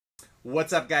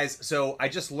What's up, guys? So I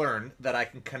just learned that I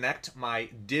can connect my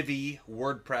Divi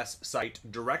WordPress site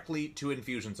directly to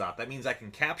Infusionsoft. That means I can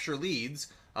capture leads,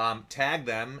 tag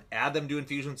them, add them to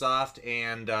Infusionsoft,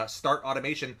 and start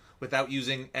automation without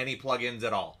using any plugins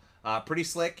at all. Pretty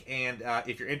slick, and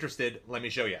if you're interested, let me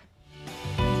show you.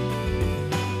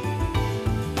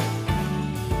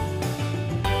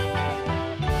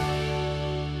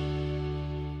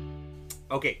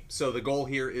 Okay, so the goal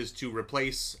here is to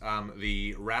replace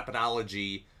the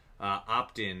Rapidology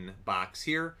opt-in box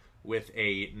here with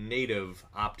a native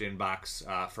opt-in box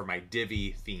for my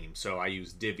Divi theme. So I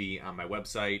use Divi on my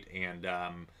website, and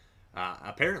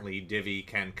apparently Divi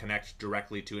can connect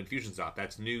directly to Infusionsoft.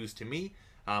 That's news to me,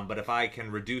 but if I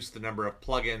can reduce the number of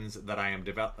plugins that I am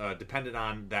dependent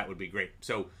on, that would be great.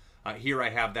 So here I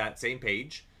have that same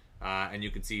page, and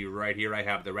you can see right here I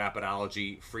have the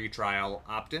Rapidology free trial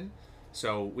opt-in.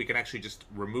 So we can actually just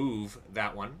remove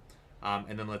that one,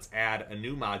 and then let's add a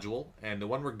new module. And the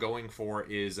one we're going for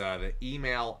is the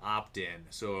email opt-in.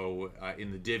 So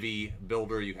in the Divi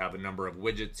builder, you have a number of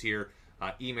widgets here.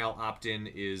 Email opt-in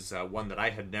is one that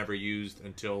I had never used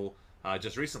until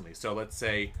just recently. So let's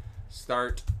say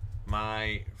start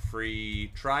my free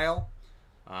trial,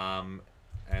 and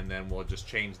then we'll just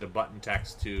change the button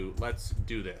text to let's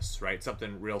do this, right?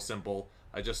 Something real simple,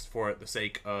 just for the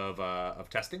sake of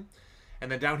testing.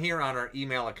 And then down here on our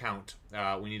email account,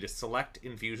 we need to select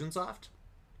Infusionsoft.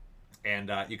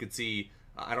 And you can see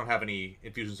I don't have any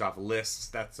Infusionsoft lists.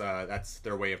 That's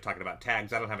their way of talking about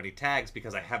tags. I don't have any tags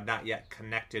because I have not yet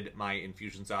connected my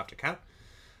Infusionsoft account.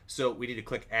 So we need to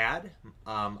click Add.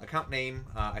 Account name,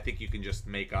 I think you can just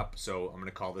make up. So I'm going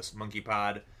to call this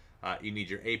Monkeypod. You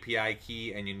need your API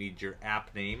key and you need your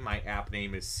app name. My app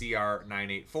name is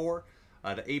CR984.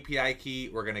 The API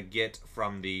key we're going to get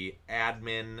from the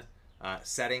admin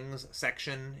settings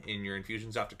section in your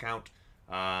Infusionsoft account.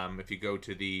 If you go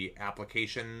to the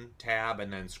application tab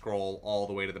and then scroll all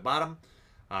the way to the bottom,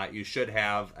 you should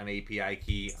have an API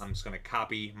key. I'm just going to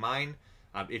copy mine.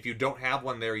 If you don't have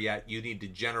one there yet, you need to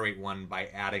generate one by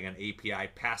adding an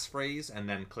API passphrase and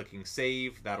then clicking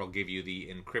save. That'll give you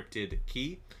the encrypted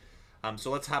key. So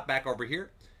let's hop back over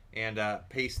here and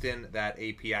paste in that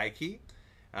API key.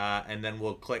 And then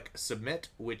we'll click submit,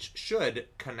 which should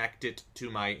connect it to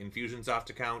my Infusionsoft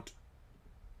account.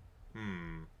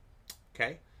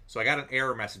 Okay, so I got an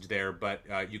error message there, but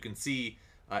you can see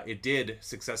it did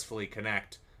successfully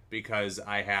connect because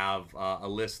I have a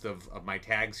list of my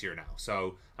tags here now.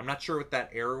 So I'm not sure what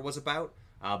that error was about,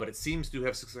 but it seems to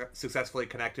have successfully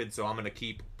connected, so I'm going to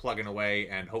keep plugging away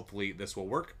and hopefully this will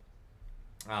work.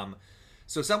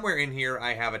 So somewhere in here,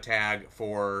 I have a tag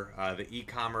for the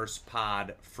e-commerce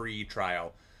pod free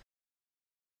trial.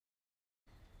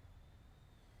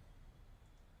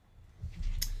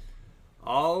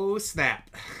 Oh, snap.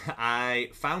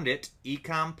 I found it.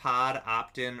 Ecom pod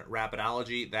opt-in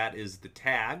Rapidology. That is the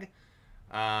tag.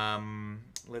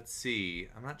 Let's see.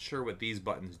 I'm not sure what these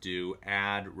buttons do.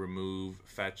 Add, remove,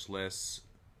 fetch lists.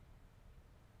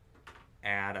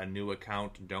 Add a new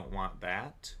account. Don't want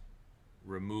that.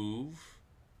 Remove.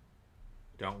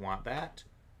 Don't want that.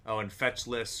 Oh, and fetch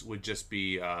lists would just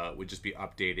be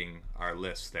updating our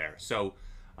lists there. So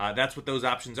that's what those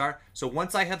options are. So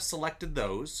once I have selected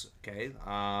those, okay,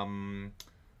 I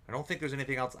don't think there's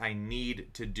anything else I need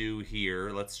to do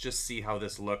here. Let's just see how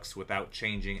this looks without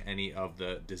changing any of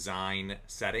the design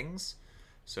settings.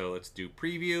 So let's do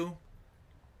preview.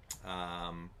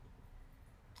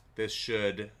 This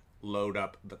should load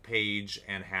up the page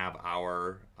and have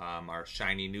our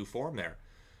shiny new form there.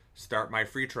 Start my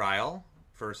free trial,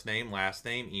 first name, last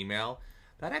name, email.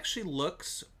 That actually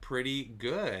looks pretty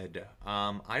good.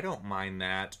 I don't mind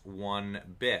that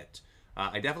one bit.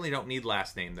 I definitely don't need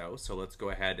last name though, so let's go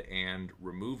ahead and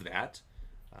remove that.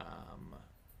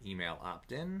 Email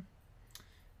opt-in.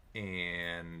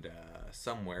 And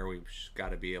somewhere we've got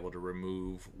to be able to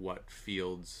remove what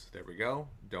fields. There we go.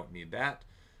 Don't need that.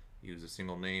 Use a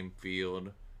single name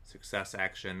field. Success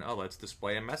action. Oh, let's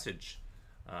display a message.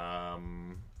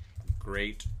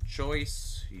 Great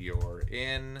choice. You're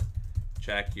in.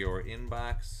 Check your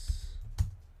inbox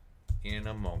in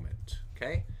a moment.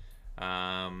 Okay.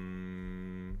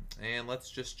 And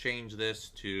let's just change this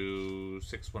to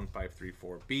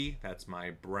 61534B. That's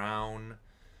my brown.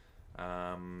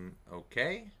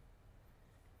 Okay.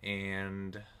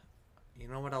 And you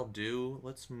know what I'll do?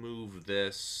 Let's move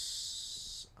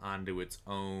this onto its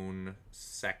own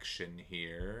section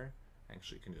here.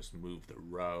 Actually, you can just move the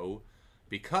row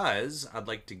because I'd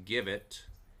like to give it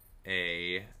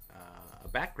a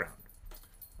background.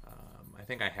 I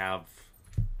think I have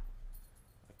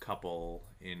a couple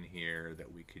in here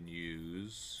that we can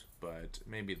use. but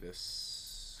maybe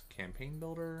this campaign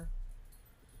builder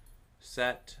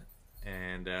set,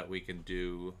 and we can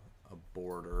do a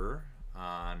border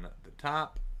on the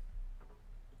top.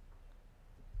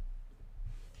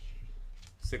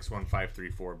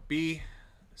 61534B,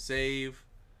 save.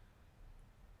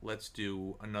 Let's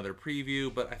do another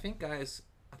preview, but I think, guys,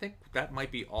 I think that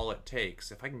might be all it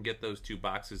takes. If I can get those two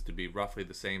boxes to be roughly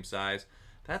the same size,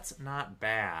 that's not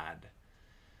bad.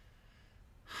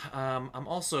 I'm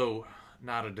also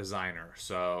not a designer,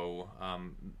 so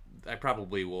I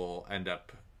probably will end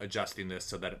up adjusting this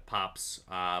so that it pops,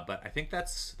 but I think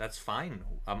that's fine.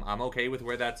 I'm okay with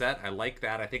where that's at. I like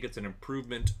that. I think it's an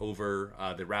improvement over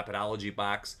the Rapidology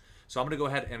box. So I'm going to go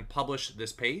ahead and publish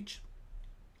this page.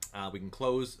 We can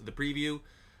close the preview,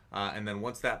 and then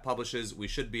once that publishes, we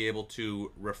should be able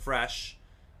to refresh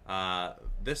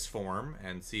this form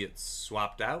and see it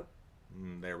swapped out.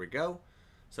 There we go.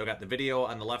 So I got the video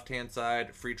on the left-hand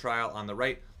side, free trial on the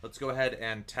right. Let's go ahead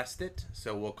and test it.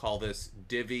 So we'll call this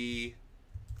Divi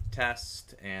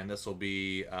test, and this will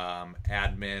be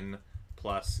admin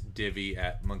plus Divi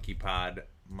at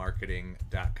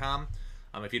monkeypodmarketing.com.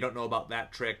 If you don't know about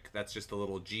that trick, that's just a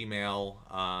little Gmail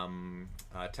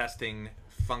testing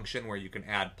function where you can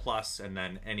add plus and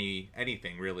then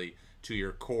anything really to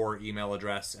your core email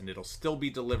address, and it'll still be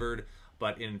delivered,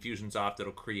 but in Infusionsoft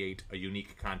it'll create a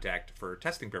unique contact for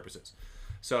testing purposes.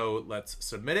 So let's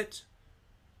submit it.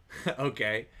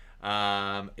 Okay.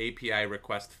 API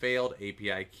request failed.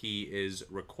 API key is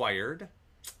required.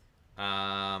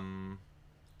 I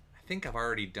think I've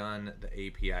already done the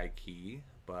API key,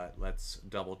 but let's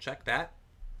double check that.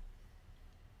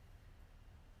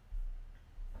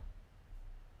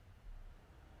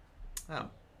 Oh,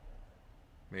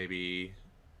 maybe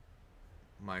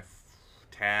my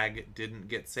tag didn't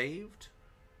get saved.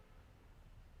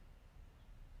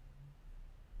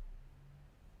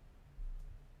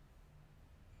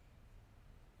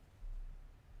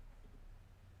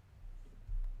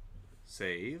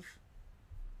 Save.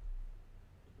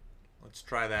 Let's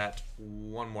try that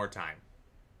one more time.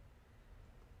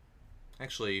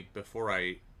 Actually, before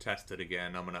I test it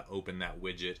again, I'm going to open that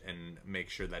widget and make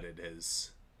sure that it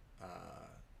is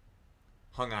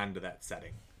hung on to that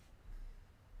setting.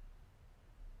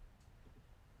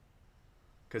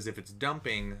 Because if it's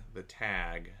dumping the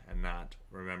tag and not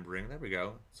remembering, there we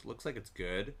go. So it looks like it's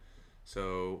good.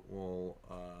 So we'll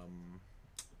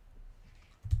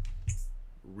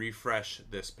refresh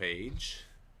this page.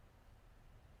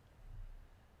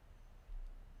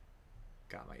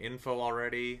 Got my info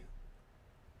already.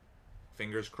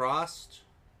 Fingers crossed.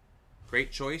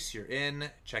 Great choice. You're in.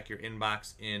 Check your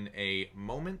inbox in a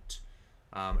moment.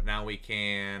 Now we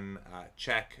can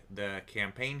check the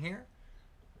campaign here.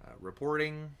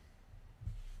 Reporting.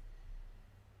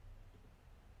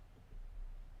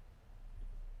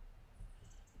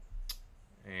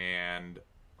 And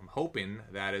I'm hoping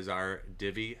that is our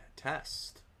Divi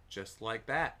test, just like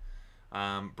that.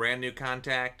 Brand new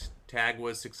contact, tag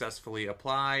was successfully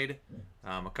applied.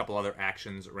 A couple other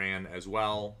actions ran as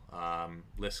well.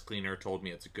 List cleaner told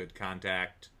me it's a good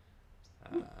contact.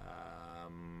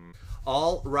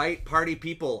 All right, party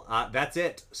people, that's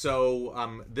it.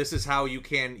 So this is how you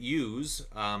can use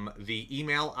the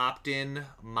email opt-in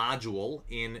module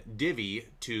in Divi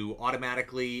to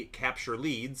automatically capture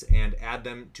leads and add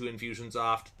them to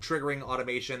Infusionsoft, triggering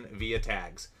automation via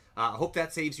tags. I hope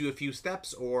that saves you a few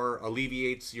steps or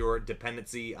alleviates your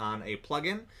dependency on a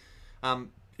plugin.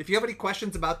 If you have any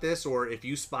questions about this, or if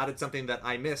you spotted something that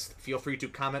I missed, feel free to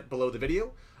comment below the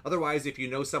video. Otherwise, if you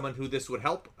know someone who this would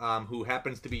help, who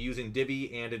happens to be using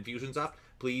Divi and Infusionsoft,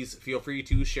 please feel free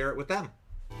to share it with them.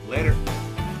 Later.